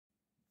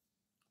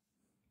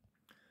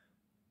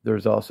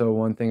There's also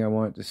one thing I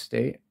wanted to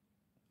state.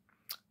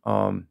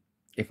 Um,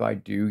 if I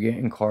do get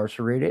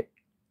incarcerated,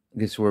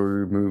 this will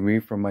remove me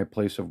from my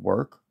place of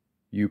work,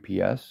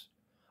 UPS.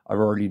 I've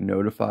already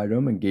notified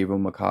them and gave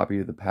them a copy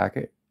of the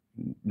packet.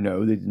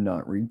 No, they did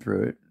not read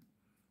through it.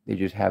 They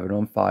just have it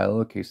on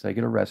file in case I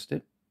get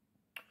arrested.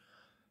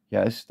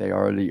 Yes, they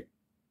are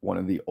one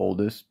of the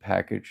oldest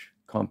package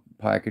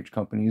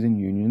companies and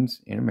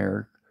unions in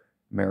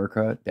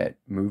America that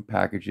move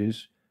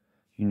packages.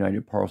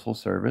 United Parcel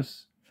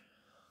Service.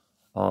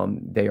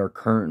 They are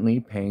currently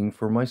paying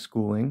for my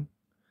schooling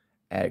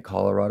at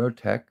Colorado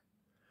Tech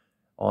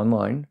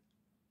online.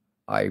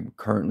 I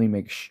currently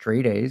make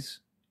straight A's,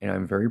 and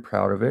I'm very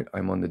proud of it.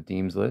 I'm on the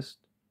Dean's list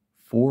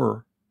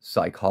for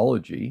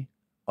psychology,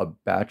 a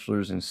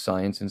bachelor's in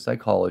science and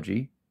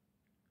psychology.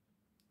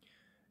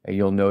 And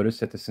you'll notice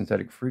that the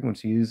synthetic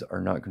frequencies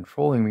are not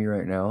controlling me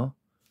right now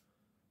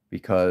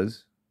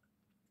because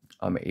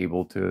I'm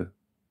able to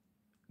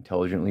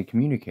intelligently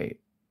communicate.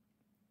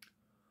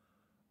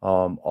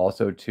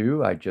 Also,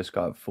 too, I just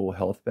got full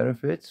health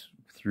benefits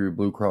through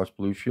Blue Cross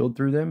Blue Shield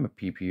through them, a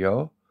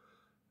PPO.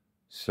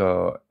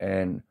 So,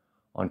 and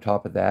on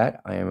top of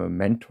that, I am a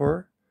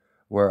mentor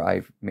where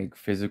I make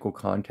physical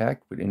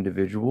contact with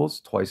individuals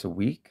twice a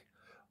week,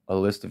 a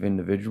list of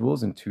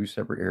individuals in two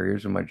separate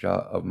areas of my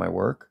job, of my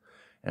work.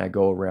 And I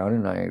go around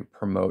and I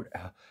promote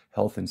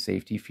health and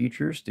safety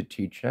features to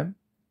teach them.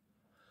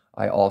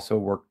 I also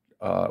work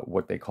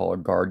what they call a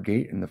guard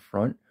gate in the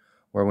front,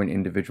 where when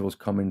individuals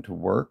come into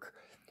work,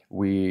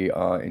 we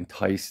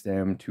entice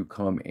them to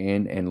come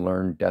in and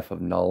learn depth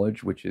of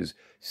knowledge, which is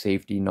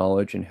safety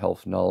knowledge and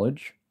health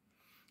knowledge.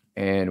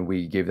 And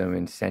we give them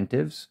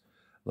incentives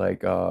like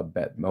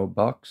Betmo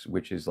bucks,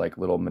 which is like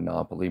little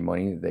monopoly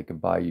money that they can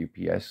buy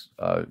UPS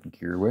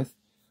gear with,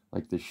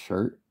 like this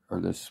shirt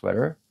or this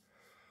sweater.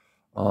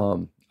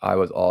 I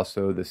was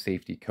also the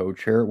safety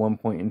co-chair at one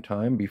point in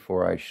time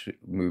before I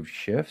moved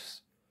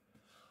shifts.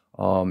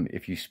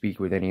 If you speak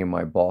with any of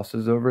my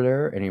bosses over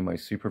there, any of my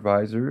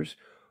supervisors,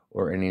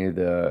 or any of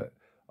the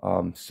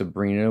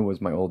Sabrina was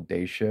my old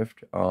day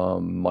shift.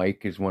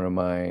 Mike is one of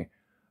my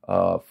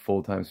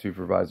full-time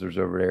supervisors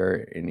over there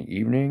in the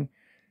evening.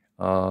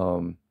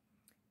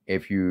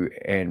 If you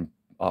and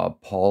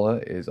Paula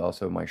is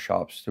also my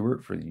shop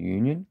steward for the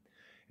union.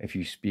 If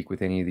you speak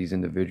with any of these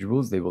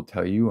individuals, they will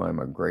tell you I'm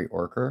a great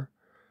worker.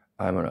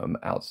 I'm an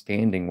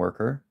outstanding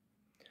worker.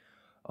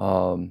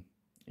 You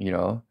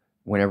know,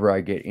 whenever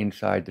I get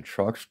inside the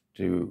trucks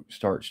to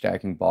start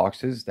stacking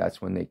boxes,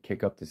 that's when they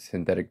kick up the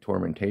synthetic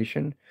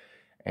tormentation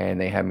and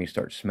they have me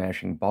start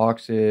smashing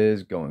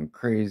boxes, going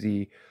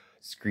crazy,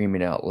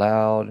 screaming out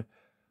loud.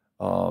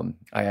 I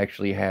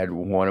actually had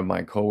one of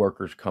my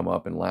coworkers come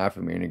up and laugh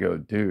at me and go,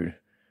 dude,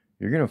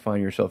 you're going to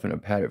find yourself in a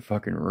padded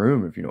fucking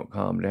room if you don't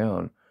calm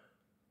down.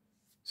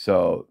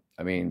 So,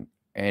 I mean,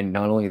 and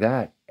not only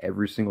that,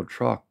 every single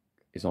truck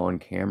is on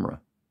camera.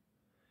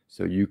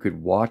 So you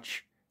could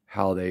watch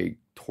how they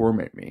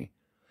torment me.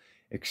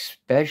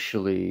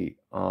 Especially,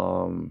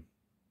 when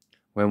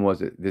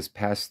was it? This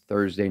past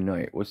Thursday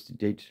night. What's the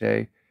date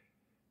today?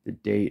 The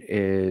date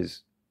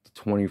is the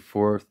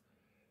 24th.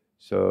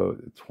 So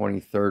the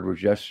 23rd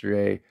was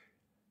yesterday.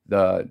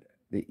 The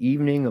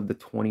evening of the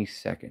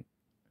 22nd.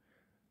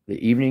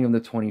 The evening of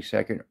the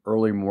 22nd,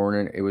 early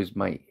morning, it was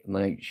my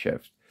night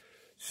shift.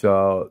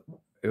 So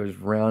it was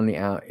around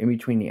in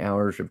between the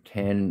hours of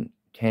 10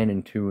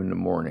 and 2 in the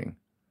morning,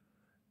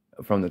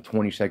 from the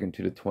 22nd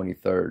to the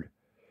 23rd.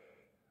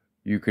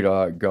 You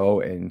could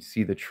go and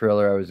see the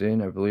trailer I was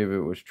in. I believe it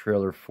was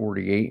trailer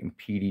 48 and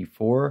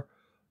PD4.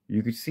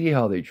 You could see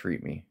how they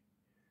treat me.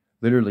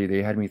 Literally,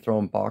 they had me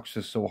throwing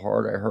boxes so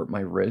hard I hurt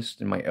my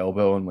wrist and my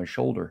elbow and my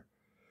shoulder.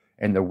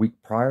 And the week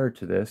prior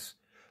to this,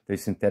 they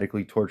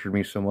synthetically tortured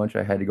me so much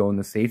I had to go in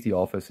the safety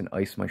office and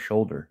ice my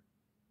shoulder.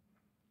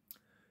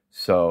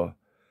 So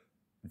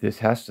this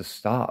has to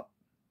stop.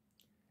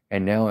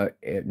 And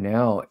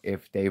now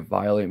if they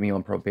violate me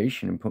on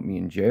probation and put me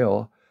in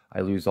jail, I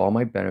lose all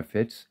my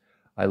benefits.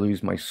 I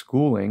lose my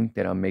schooling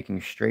that I'm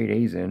making straight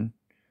A's in.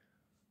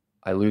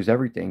 I lose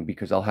everything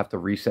because I'll have to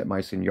reset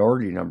my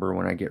seniority number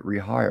when I get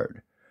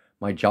rehired.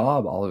 My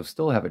job, I'll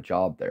still have a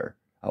job there.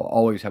 I'll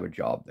always have a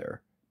job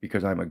there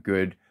because I'm a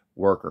good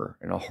worker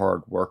and a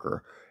hard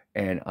worker.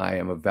 And I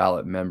am a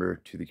valid member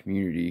to the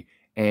community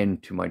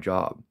and to my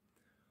job.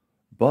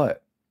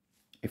 But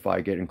if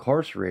I get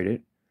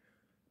incarcerated,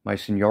 my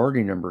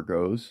seniority number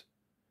goes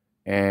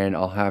and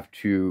I'll have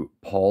to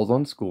pause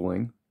on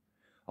schooling.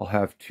 I'll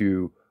have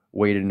to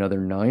wait another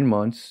 9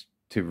 months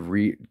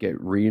to get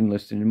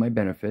re-enlisted in my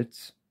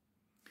benefits.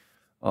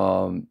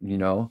 You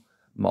know,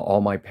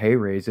 all my pay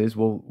raises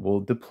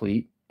will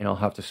deplete and I'll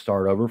have to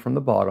start over from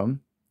the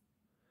bottom.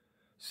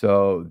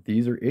 So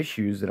these are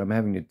issues that I'm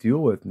having to deal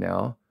with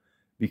now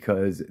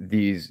because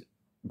these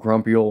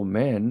grumpy old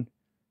men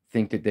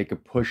think that they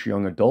could push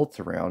young adults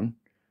around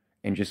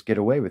and just get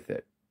away with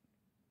it.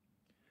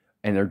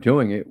 And they're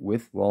doing it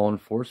with law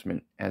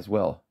enforcement as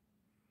well.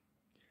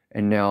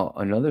 And now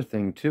another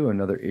thing too,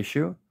 another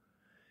issue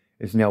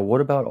is now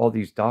what about all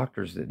these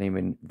doctors that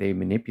they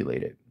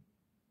manipulated?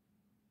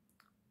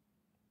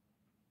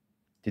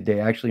 Did they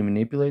actually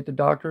manipulate the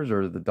doctors,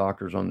 or are the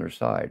doctors on their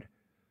side?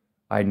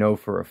 I know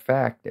for a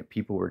fact that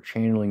people were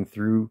channeling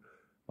through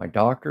my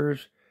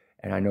doctors,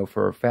 and I know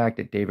for a fact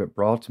that David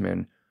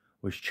Brautzman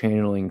was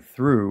channeling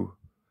through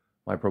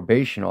my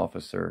probation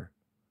officer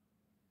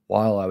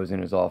while I was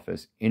in his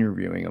office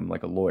interviewing him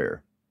like a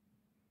lawyer.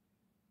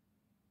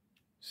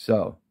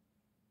 So,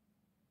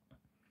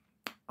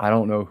 I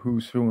don't know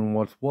who's who and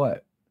what's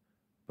what,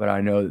 but I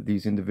know that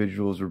these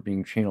individuals are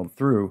being channeled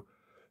through.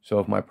 So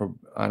if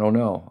I don't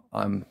know,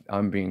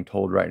 I'm being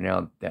told right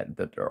now that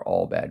they're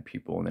all bad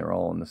people and they're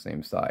all on the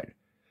same side,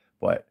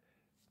 but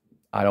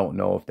I don't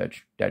know if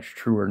that's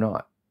true or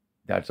not.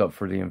 That's up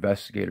for the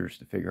investigators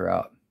to figure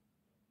out.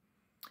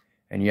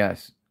 And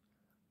yes,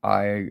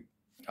 I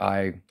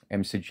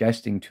am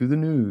suggesting to the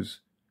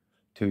news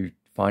to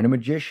find a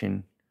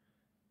magician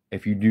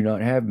if you do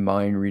not have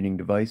mind reading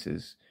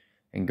devices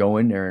and go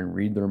in there and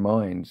read their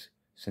minds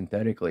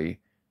synthetically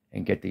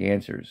and get the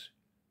answers.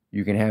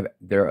 You can have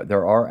there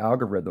are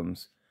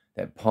algorithms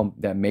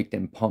that make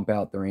them pump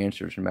out their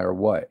answers no matter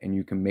what, and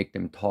you can make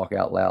them talk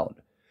out loud.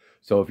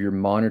 So if you're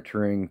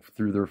monitoring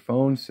through their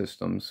phone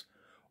systems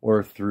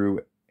or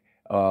through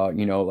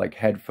like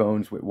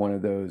headphones with one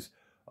of those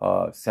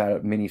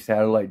mini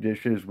satellite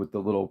dishes with the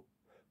little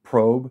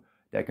probe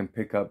that can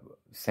pick up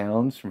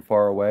sounds from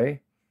far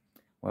away,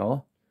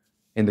 well,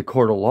 in the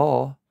court of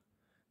law,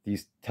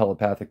 these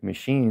telepathic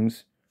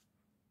machines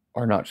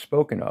are not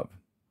spoken of.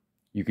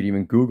 You could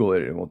even Google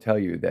it and it will tell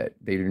you that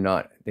they do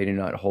not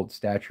hold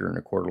stature in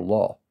a court of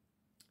law.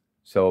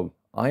 So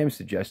I am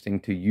suggesting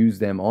to use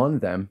them on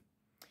them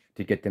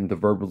to get them to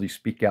verbally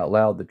speak out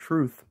loud the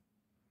truth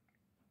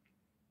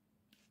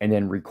and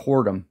then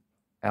record them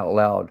out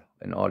loud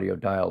in audio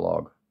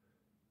dialogue.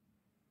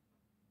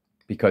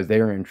 Because they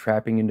are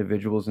entrapping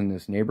individuals in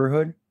this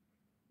neighborhood,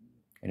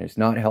 and it's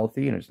not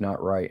healthy and it's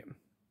not right.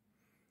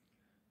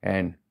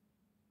 And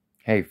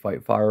hey,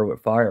 fight fire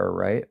with fire,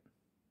 right?